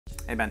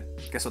Hey Ben,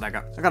 guess what I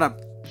got? I got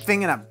a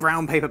thing in a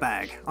brown paper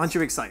bag. Aren't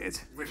you excited?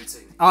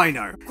 Riveting. I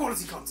know.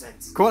 Quality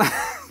content. Cool.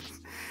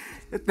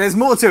 There's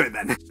more to it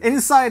then.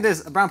 Inside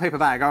this brown paper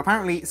bag are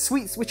apparently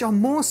sweets which are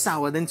more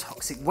sour than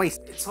toxic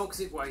waste. It's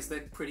toxic waste, they're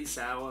pretty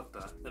sour,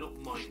 but they're not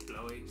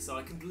mind-blowing, so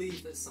I can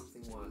believe there's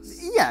something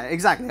worse. Yeah,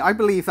 exactly. I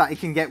believe that it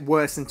can get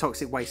worse than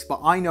toxic waste,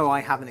 but I know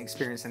I haven't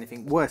experienced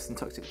anything worse than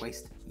toxic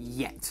waste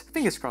yet.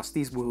 Fingers crossed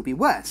these will be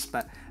worse,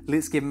 but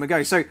let's give them a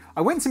go. So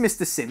I went to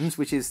Mr. Sims,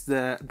 which is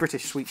the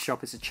British sweet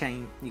shop. It's a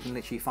chain. You can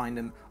literally find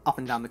them up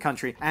and down the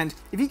country. And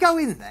if you go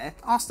in there,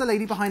 ask the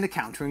lady behind the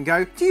counter and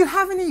go, do you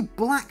have any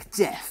Black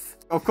Death?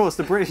 Of course,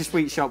 the British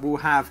sweet shop will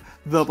have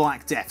the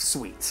Black Death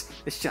sweet.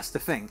 It's just a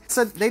thing.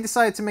 So they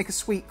decided to make a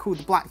sweet called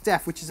the Black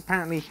Death, which is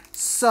apparently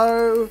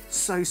so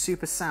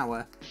super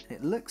sour.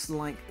 It looks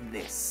like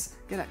this.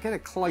 Get a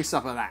close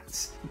up of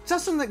that. It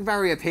doesn't look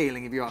very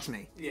appealing if you ask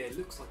me. Yeah, it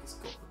looks like it's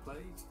got the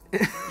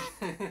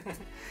plague.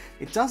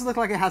 It does look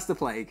like it has the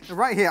plague.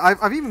 Right here,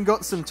 I've even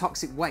got some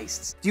toxic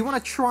wastes. Do you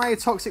want to try a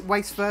toxic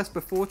waste first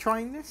before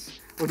trying this?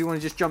 Or do you want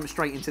to just jump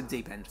straight into the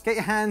deep end? Get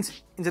your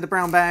hand into the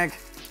brown bag,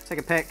 take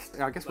a pick.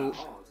 I guess we'll...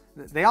 Hard.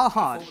 They are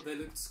hard. I thought they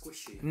looked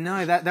squishy.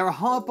 No, they're a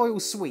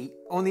hard-boiled sweet.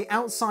 On the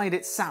outside,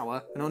 it's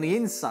sour, and on the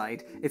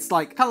inside, it's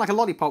like kind of like a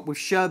lollipop with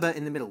sherbet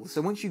in the middle. So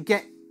once you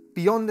get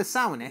beyond the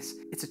sourness,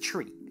 it's a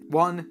treat.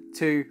 1,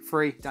 2,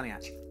 3, down the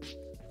hatch.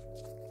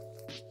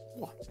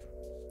 Oh,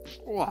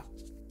 oh.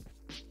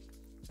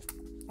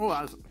 Oh,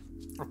 that's...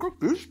 I've got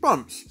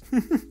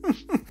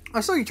goosebumps.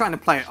 I saw you trying to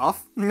play it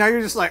off. Now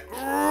you're just like...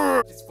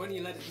 Ugh. It's when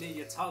you let it near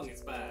your tongue,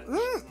 it's bad.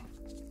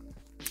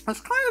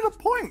 That's kind of the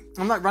point.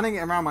 I'm like running it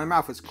around my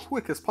mouth as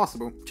quick as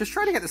possible. Just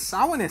try to get the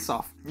sourness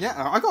off. Yeah,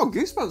 I got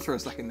goosebumps for a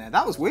second there.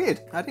 That was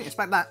weird. I didn't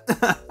expect that.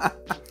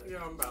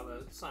 Yeah, I'm about there.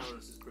 The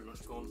sourness is pretty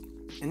much gone.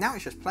 And now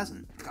it's just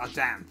pleasant. God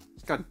damn.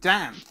 God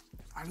damn.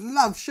 I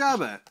love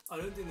sherbet. I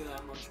don't think they're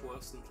that much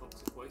worse than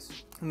toxic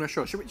waste. I'm not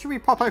sure. Should we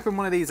pop open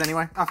one of these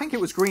anyway? I think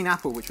it was green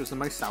apple, which was the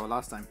most sour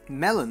last time.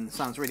 Melon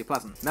sounds really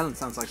pleasant. Melon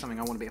sounds like something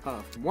I want to be a part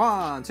of.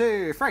 1,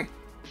 2, 3.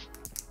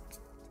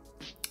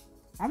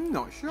 I'm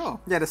not sure.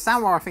 Yeah, the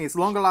sour I think is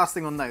longer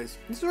lasting on those.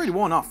 This is already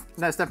worn off.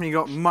 That's definitely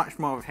got much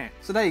more of a hit.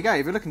 So there you go.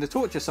 If you're looking to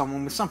torture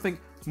someone with something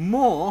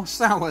more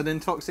sour than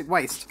toxic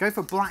waste, go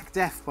for Black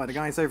Death by the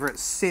guys over at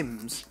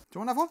Sims. Do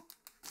you want to have one?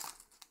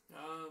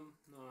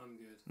 No, I'm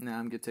good. No,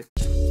 I'm good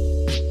too.